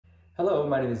Hello,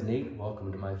 my name is Nate.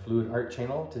 Welcome to my Fluid Art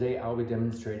channel. Today I'll be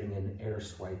demonstrating an air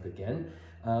swipe again,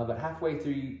 but halfway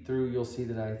through you'll see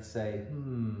that I say,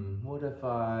 what if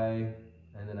I,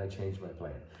 and then I change my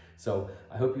plan. So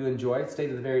I hope you enjoy. Stay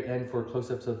to the very end for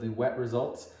close-ups of the wet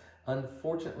results.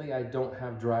 Unfortunately, I don't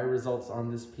have dry results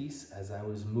on this piece as I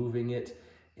was moving it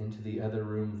into the other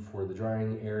room for the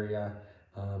drying area.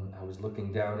 I was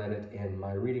looking down at it and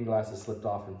my reading glasses slipped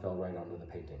off and fell right onto the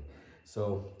painting.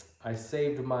 So I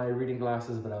saved my reading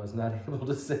glasses, but I was not able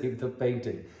to save the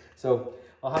painting. So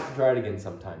I'll have to try it again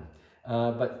sometime.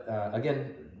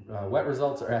 Again, wet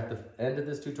results are at the end of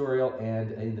this tutorial,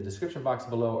 and in the description box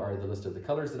below are the list of the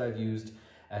colors that I've used,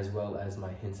 as well as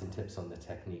my hints and tips on the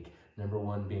technique. Number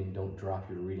one being don't drop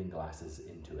your reading glasses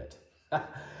into it.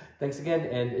 Thanks again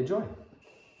and enjoy.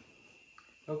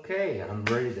 Okay, I'm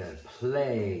ready to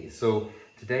play. So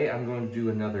today I'm going to do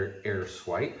another air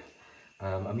swipe.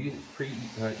 I'm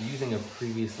using a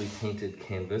previously painted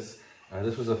canvas.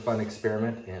 This was a fun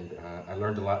experiment and I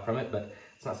learned a lot from it, but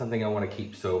it's not something I want to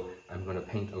keep, so I'm going to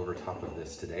paint over top of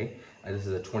this today. This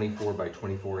is a 24 by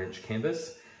 24 inch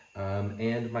canvas.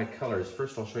 And my colors,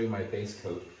 first I'll show you my base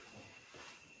coat.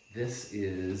 This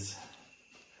is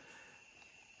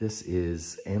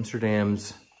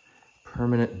Amsterdam's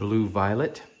Permanent Blue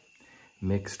Violet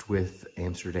mixed with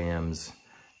Amsterdam's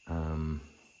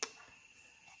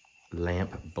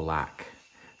Lamp Black.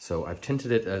 So I've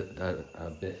tinted it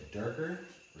a bit darker,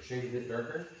 or shaded it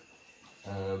darker,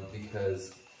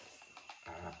 because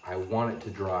I want it to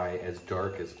dry as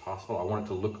dark as possible. I want it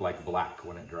to look like black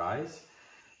when it dries,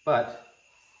 but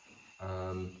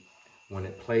when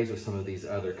it plays with some of these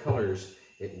other colors,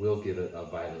 it will give it a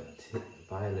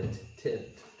violet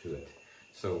tint to it.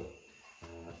 So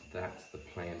that's the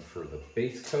plan for the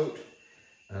base coat.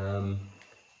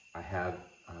 I have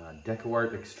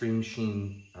DecoArt Extreme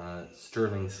Sheen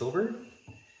Sterling Silver.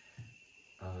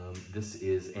 This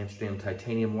is Amsterdam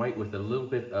Titanium White with a little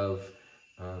bit of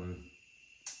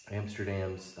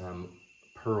Amsterdam's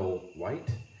Pearl White.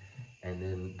 And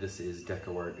then this is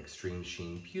DecoArt Extreme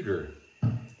Sheen Pewter.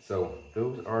 So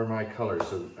those are my colors.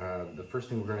 So the first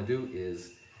thing we're going to do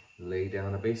is lay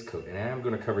down a base coat. And I'm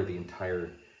going to cover the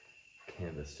entire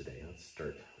canvas today. Let's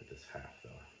start with this half though.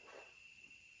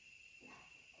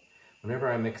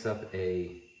 Whenever I mix up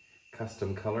a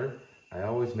custom color, I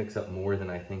always mix up more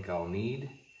than I think I'll need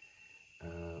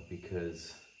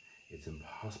because it's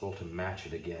impossible to match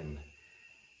it again.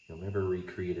 You'll never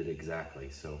recreate it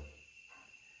exactly, so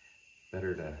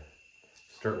better to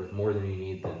start with more than you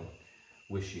need than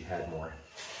wish you had more.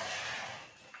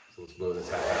 So let's blow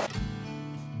this out.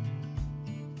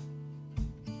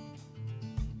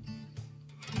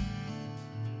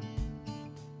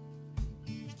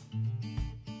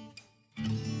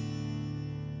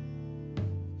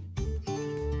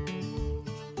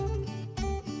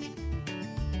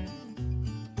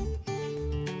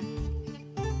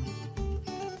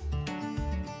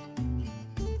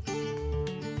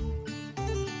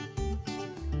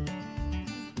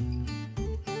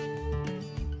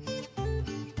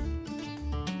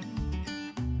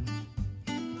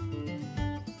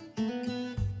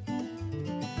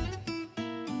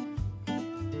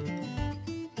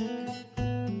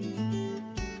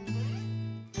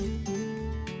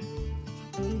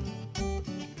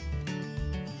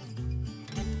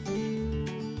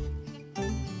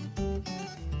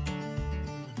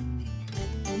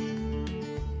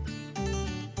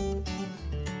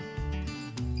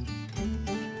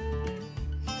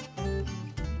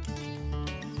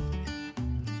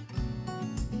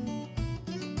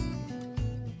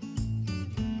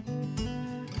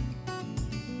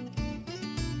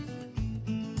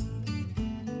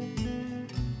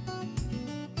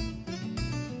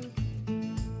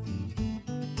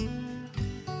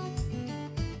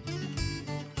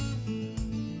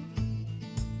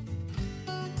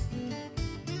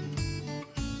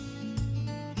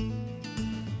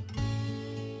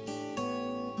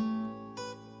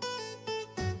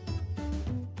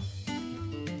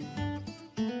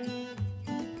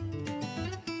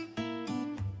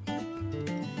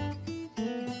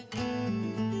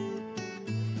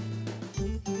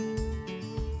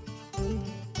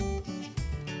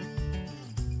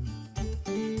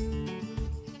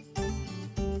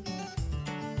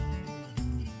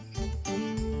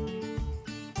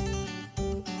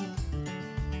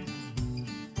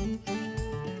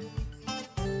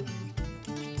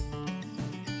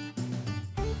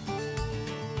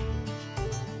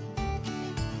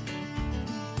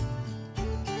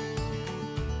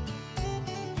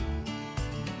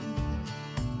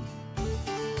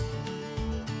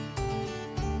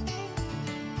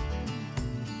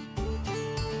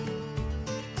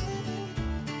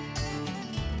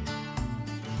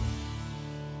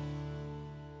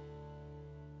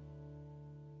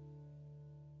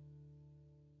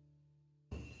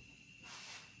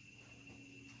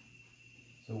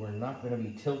 So we're not going to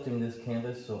be tilting this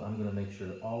canvas, so I'm going to make sure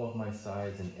all of my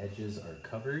sides and edges are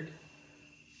covered.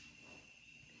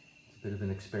 It's a bit of an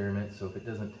experiment, so if it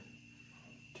doesn't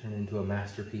turn into a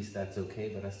masterpiece, that's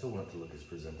okay, but I still want it to look as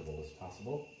presentable as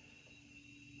possible.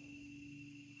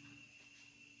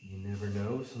 You never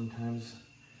know, sometimes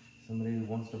somebody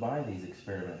wants to buy these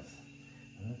experiments,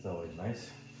 and that's always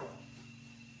nice.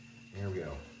 There we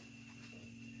go.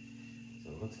 So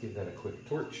let's give that a quick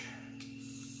torch.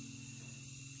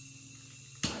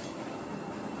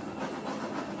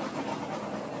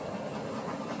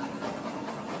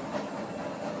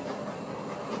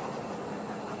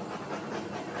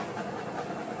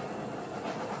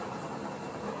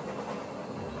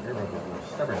 You're a little more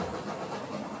stubborn.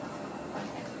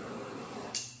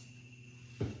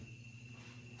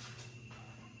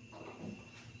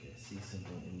 Okay, I see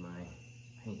something in my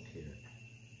paint here.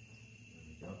 There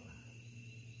we go.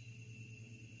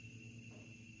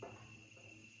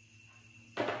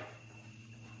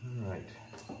 All right.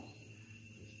 Just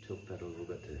tilt that a little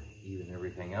bit to even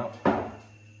everything out.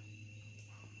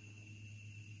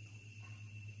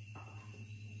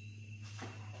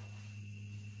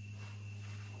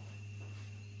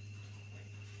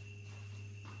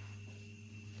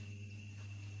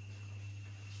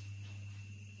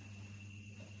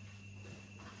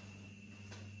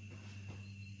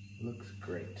 Looks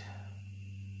great.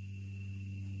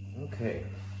 Okay,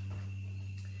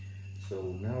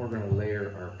 so now we're going to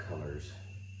layer our colors.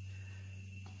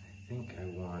 I think I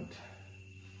want,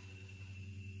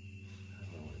 how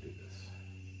do I want to do this?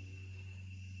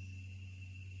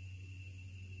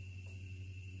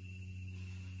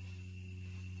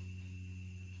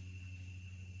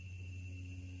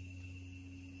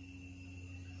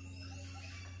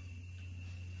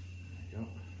 There we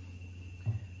go.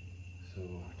 So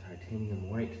titanium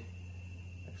white,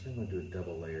 actually I'm going to do a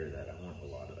double layer of that. I want a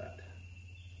lot of that.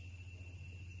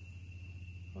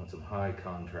 I want some high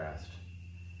contrast.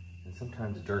 And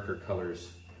sometimes darker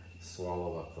colors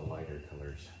swallow up the lighter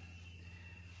colors.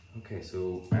 Okay,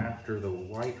 so after the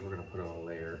white, we're going to put a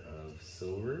layer of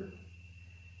silver.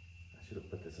 I should have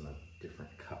put this in a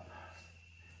different cup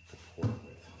to pour it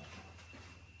with.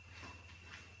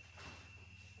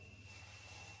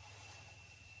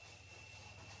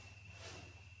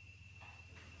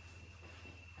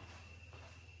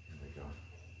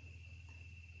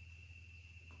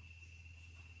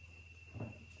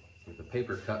 With a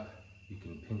paper cup, you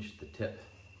can pinch the tip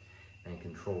and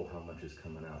control how much is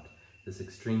coming out. This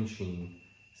extreme sheen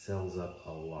cells up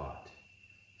a lot.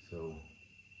 So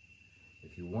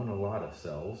if you want a lot of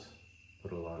cells,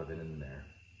 put a lot of it in there.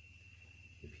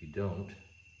 If you don't,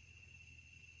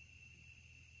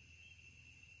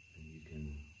 then you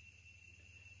can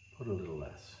put a little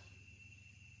less.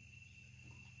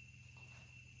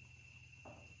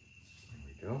 There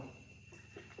we go.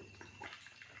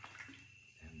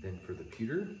 Then for the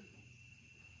pewter,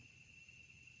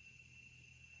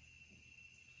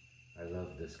 I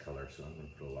love this color, so I'm going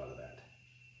to put a lot of that.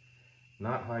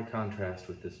 Not high contrast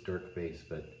with this dark base,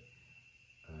 but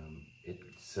it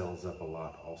sells up a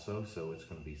lot also, so it's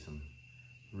going to be some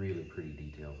really pretty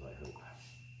details, I hope.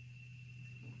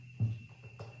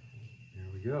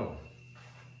 There we go.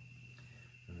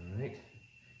 All right,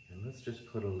 and let's just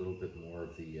put a little bit more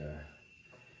of the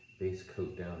base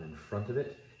coat down in front of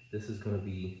it. This is going to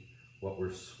be what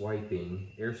we're swiping,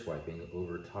 air swiping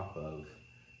over top of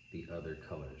the other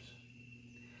colors.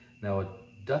 Now a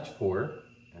Dutch pour,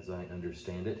 as I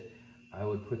understand it, I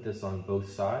would put this on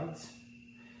both sides,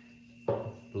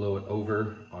 blow it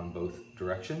over on both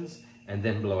directions, and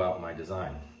then blow out my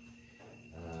design.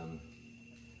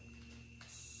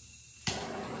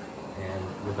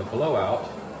 And with a blowout,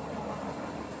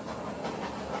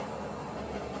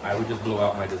 I would just blow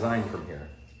out my design from here.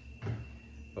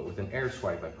 But with an air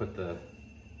swipe, I put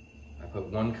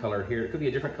one color here. It could be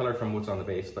a different color from what's on the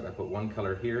base, but I put one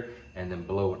color here and then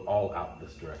blow it all out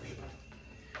this direction.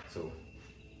 So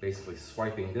basically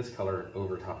swiping this color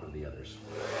over top of the others.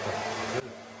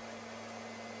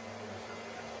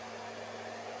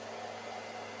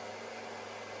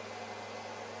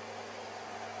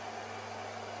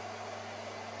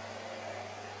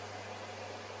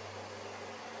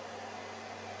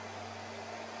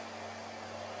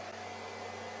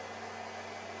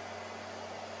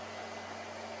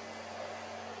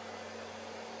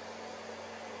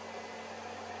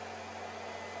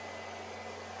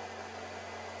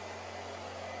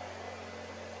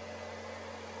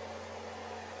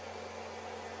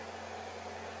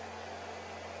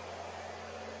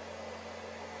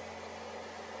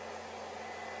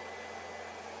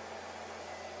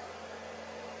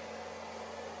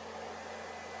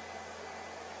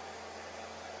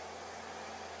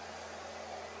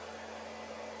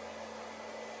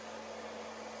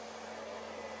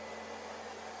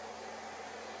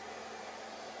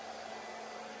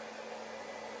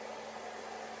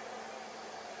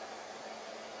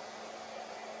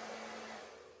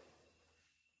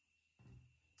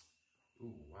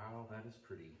 that is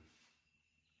pretty.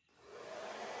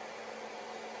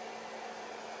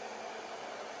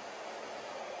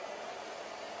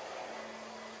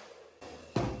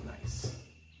 Nice.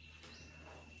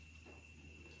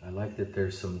 I like that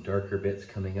there's some darker bits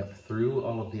coming up through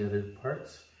all of the other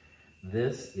parts.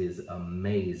 This is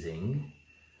amazing.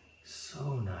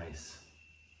 So nice.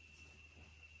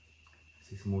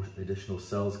 See some more additional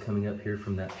cells coming up here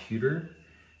from that pewter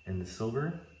and the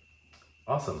silver.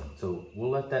 Awesome. So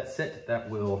we'll let that sit. That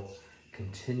will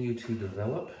continue to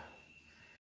develop.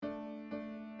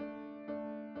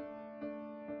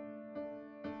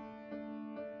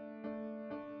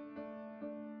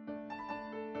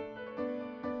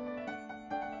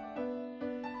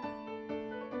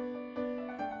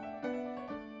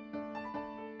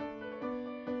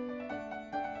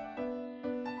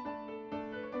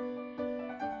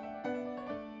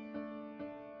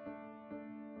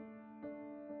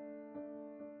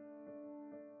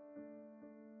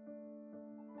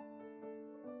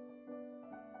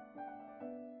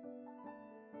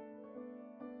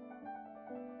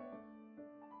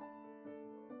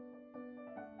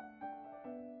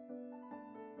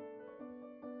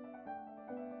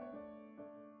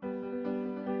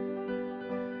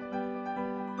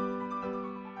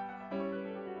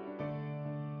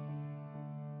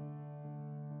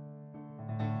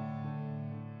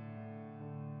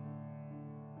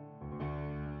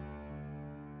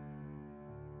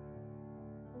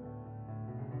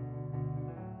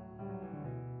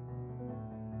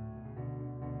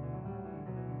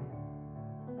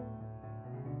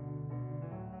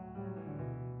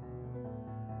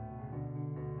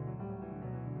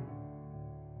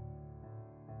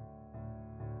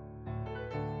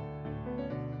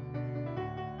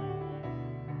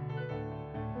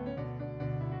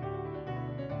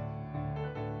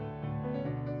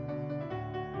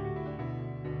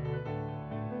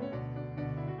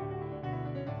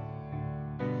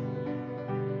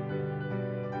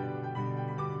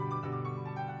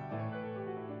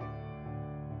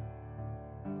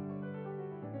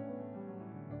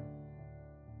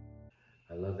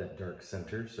 I love that dark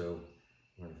center, so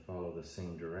I'm going to follow the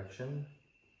same direction,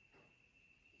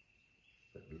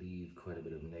 but leave quite a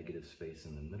bit of negative space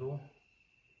in the middle.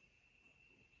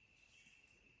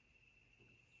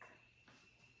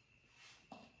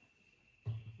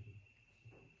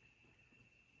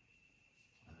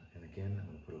 And again, I'm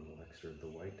going to put a little extra of the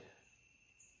white.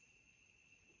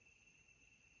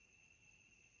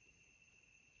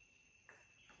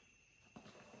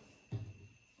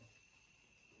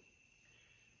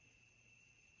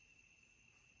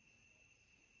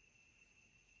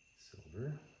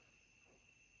 Silver.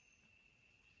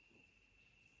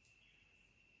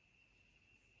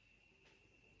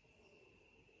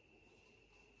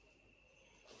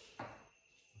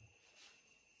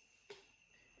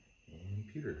 And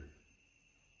pewter.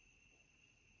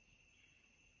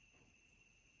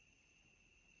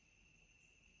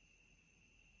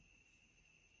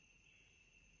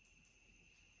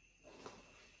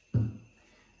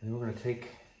 And then we're going to take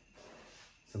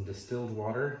some distilled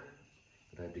water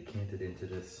that I've decanted into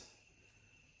this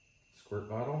squirt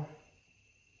bottle.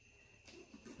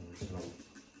 And we're just going to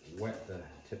wet the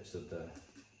tips of the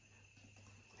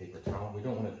paper towel. We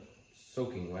don't want it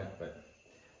soaking wet, but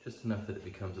just enough that it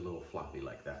becomes a little floppy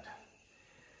like that.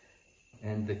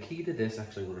 And the key to this,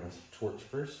 actually we're going to torch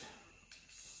first.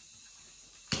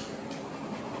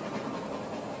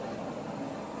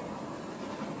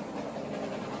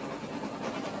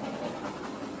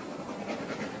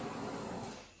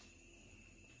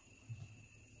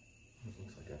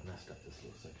 Messed up this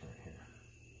little section right here.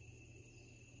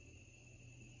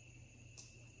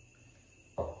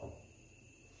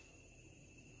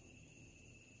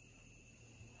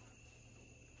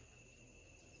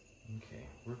 Okay,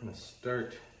 we're going to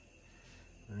start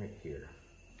right here.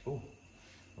 Oh,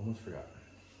 almost forgot.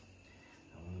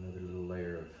 I want another little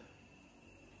layer of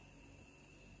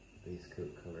base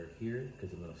coat color here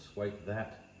because I'm going to swipe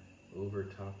that over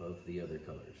top of the other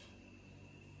colors.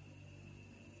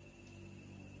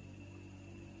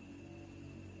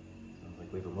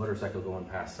 We have a motorcycle going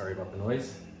past, sorry about the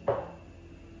noise. So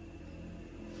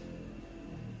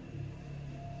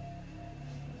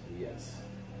yes.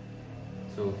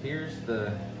 So here's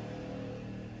the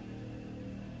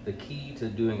key to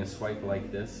doing a swipe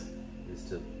like this is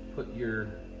to put your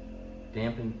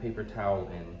dampened paper towel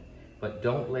in, but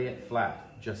don't lay it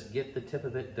flat. Just get the tip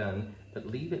of it done, but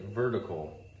leave it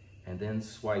vertical and then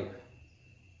swipe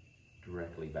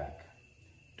directly back.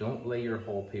 Don't lay your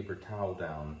whole paper towel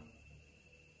down.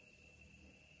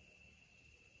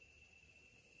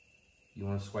 You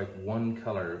want to swipe one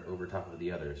color over top of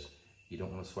the others. You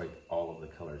don't want to swipe all of the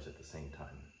colors at the same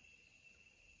time.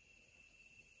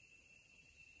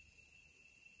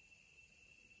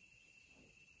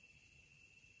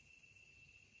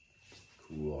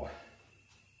 Cool.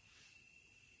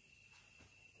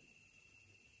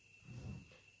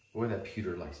 Boy, that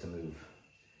pewter likes to move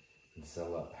and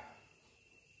sell up.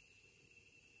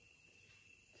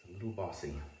 It's a little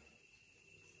bossy.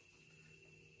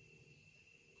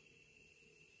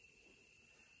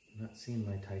 I'm not seeing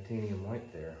my titanium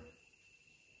white there,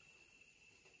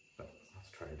 but let's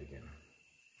try it again.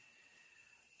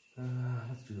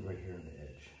 Let's do it right here on the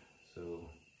edge. So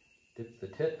dip the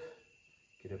tip,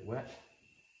 get it wet,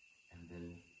 and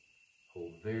then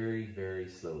hold very, very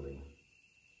slowly.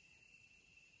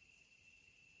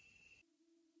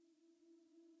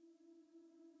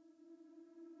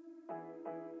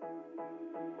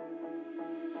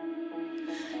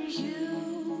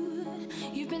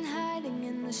 You've been hiding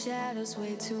in the shadows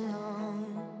way too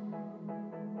long.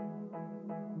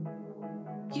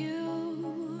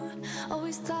 You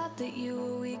always thought that you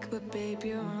were weak, but babe,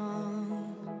 you're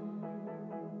wrong.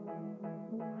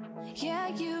 Yeah,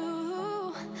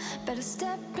 you better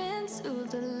step into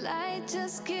the light,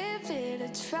 just give it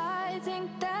a try.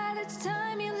 Think that it's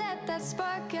time you let that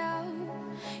spark out.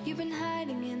 You've been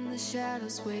hiding in the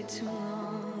shadows way too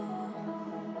long.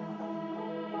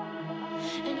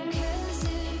 And who cares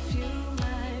if you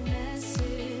might mess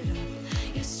it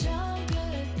up? You're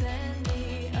stronger than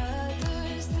the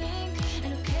others think.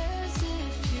 And who cares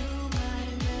if you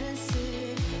might mess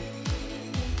it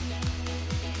up?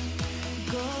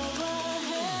 Go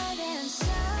ahead and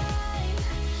shine,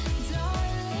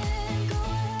 darling. Go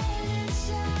ahead and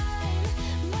shine,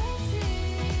 my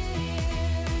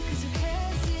dear. 'Cause who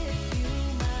cares if you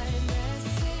might mess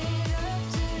it up?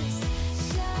 Just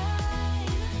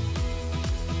shine.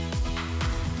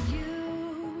 You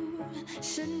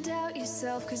shouldn't doubt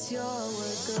yourself, 'cause you're a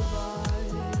work of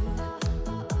art.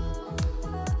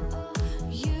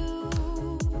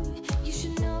 You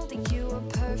should know that you are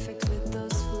perfect with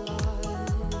those flaws.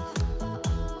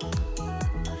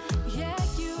 Yeah,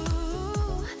 you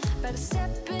better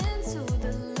step into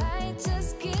the light,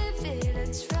 just give it a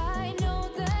try. Know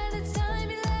that it's time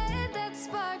you let that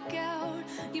spark out.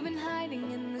 You've been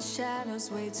hiding in the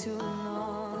shadows way too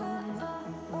long.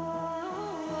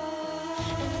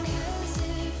 And who cares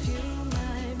if you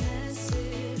might mess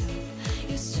it up?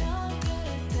 You're stronger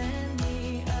than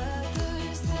the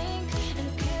others think. And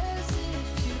who cares if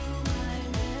you might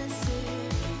mess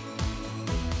it up?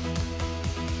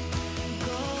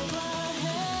 Go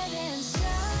ahead and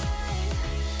shine,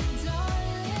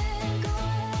 darling. Go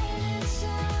ahead and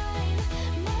shine,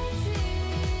 my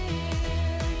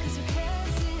dear. 'Cause who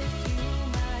cares if you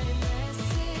might mess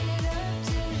it up?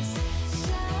 Just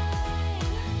shine.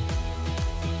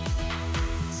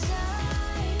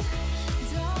 Shine,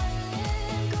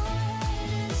 darling, go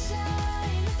ahead and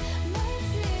shine, my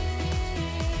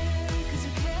dear. 'Cause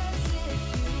who cares if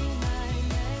you might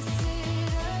mess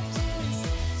it up? Just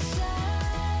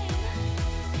shine.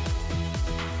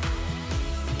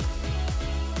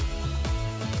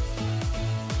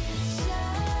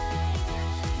 Shine,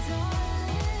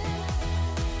 darling.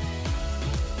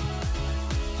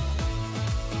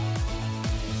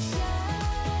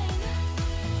 Shine.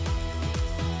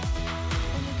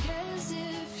 And who cares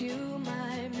if you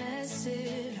might mess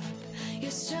it up?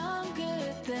 You're stronger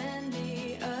than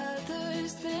the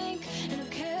others think. And who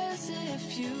cares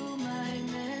if you might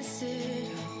mess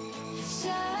it up?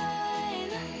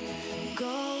 Shine. Go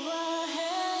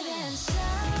ahead and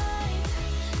shine,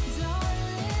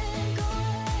 darling. Go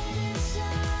ahead and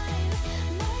shine,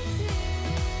 my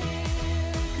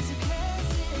dear. 'Cause who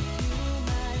cares if you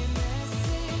might mess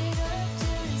it up?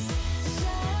 Just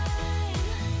shine.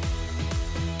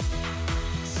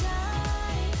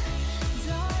 Shine,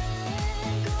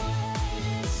 darling, go ahead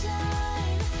and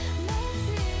shine, my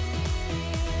dear.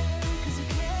 'Cause who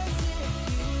cares if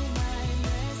you might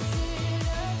mess it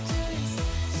up? Just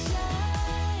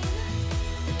shine.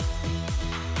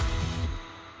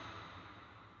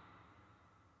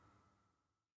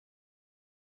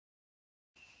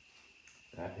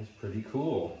 That is pretty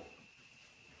cool.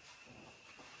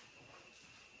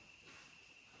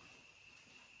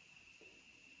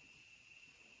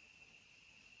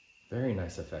 Very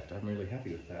nice effect. I'm really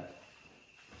happy with that.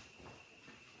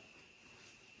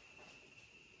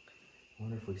 I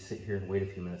wonder if we sit here and wait a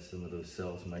few minutes, some of those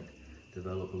cells might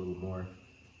develop a little more.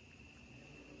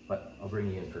 But I'll bring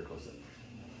you in for a close-up.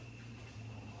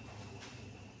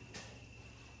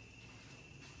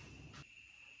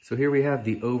 So here we have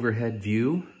the overhead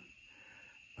view,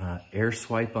 air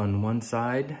swipe on one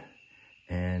side,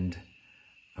 and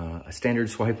a a standard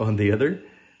swipe on the other.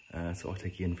 So I'll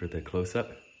take you in for the close-up.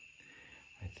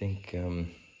 I think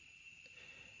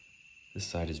this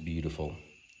side is beautiful.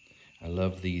 I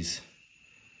love these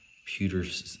pewter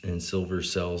and silver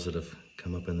cells that have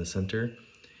come up in the center.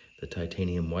 The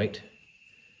titanium white.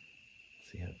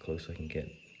 See how close I can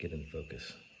get in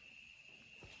focus.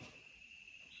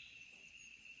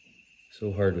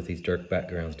 So hard with these dark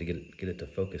backgrounds to get it to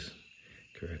focus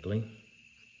correctly.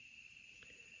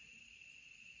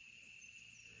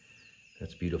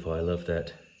 That's beautiful. I love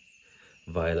that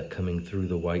violet coming through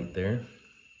the white there.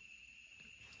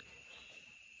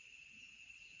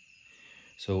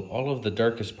 So all of the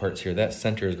darkest parts here, that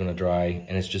center is going to dry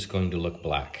and it's just going to look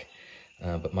black.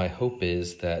 But my hope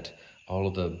is that all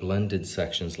of the blended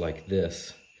sections like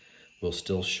this will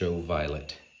still show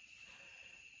violet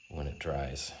when it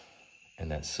dries. And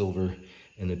that silver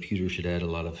and the pewter should add a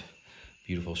lot of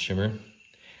beautiful shimmer.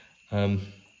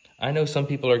 I know some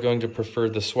people are going to prefer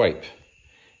the swipe,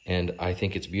 and I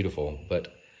think it's beautiful,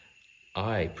 but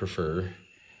I prefer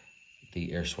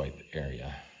the air swipe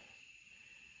area.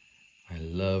 I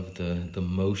love the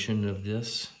motion of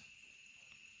this.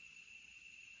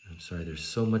 I'm sorry, there's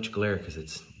so much glare because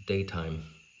it's daytime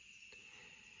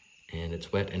and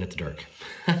it's wet and it's dark.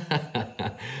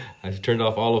 I've turned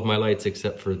off all of my lights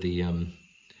except for the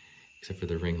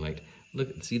ring light.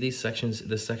 Look, see these sections,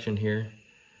 this section here?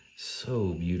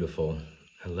 So beautiful.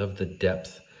 I love the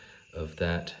depth of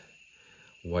that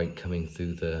white coming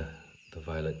through the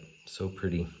violet. So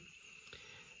pretty.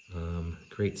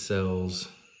 Great cells.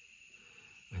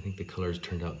 I think the colors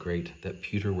turned out great. That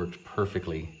pewter worked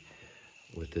perfectly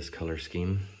with this color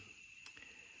scheme.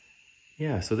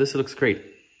 Yeah, so this looks great.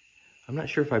 I'm not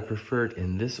sure if I prefer it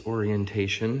in this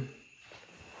orientation.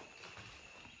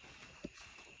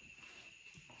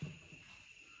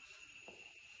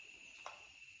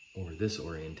 Or this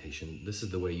orientation. This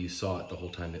is the way you saw it the whole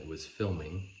time it was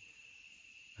filming.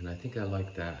 And I think I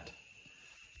like that.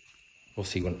 We'll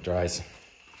see when it dries.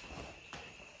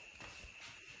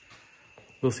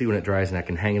 We'll see when it dries and I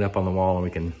can hang it up on the wall and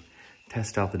we can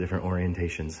test out the different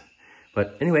orientations.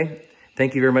 But anyway,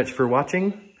 thank you very much for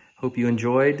watching. Hope you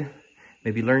enjoyed,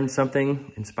 maybe learned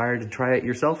something, inspired to try it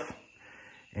yourself.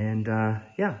 And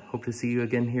yeah, hope to see you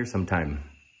again here sometime.